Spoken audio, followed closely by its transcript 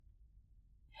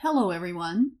Hello,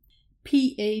 everyone.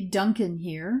 P.A. Duncan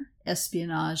here,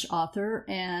 espionage author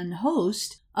and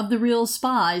host of the Real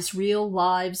Spies, Real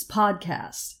Lives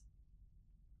podcast.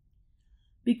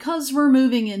 Because we're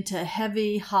moving into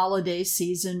heavy holiday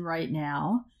season right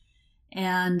now,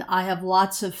 and I have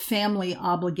lots of family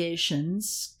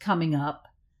obligations coming up,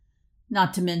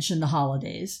 not to mention the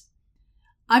holidays,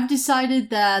 I've decided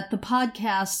that the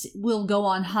podcast will go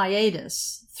on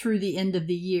hiatus through the end of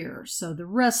the year. So the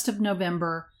rest of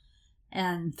November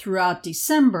and throughout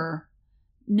December,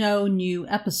 no new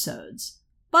episodes.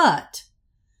 But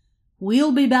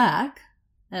we'll be back,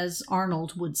 as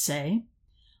Arnold would say,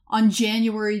 on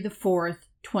January the 4th,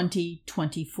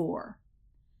 2024.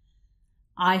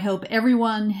 I hope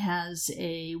everyone has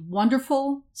a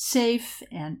wonderful, safe,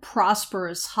 and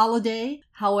prosperous holiday,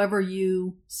 however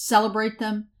you celebrate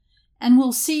them, and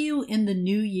we'll see you in the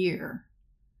new year.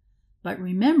 But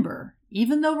remember,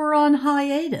 even though we're on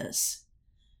hiatus,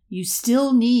 you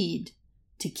still need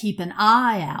to keep an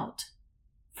eye out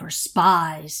for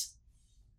spies.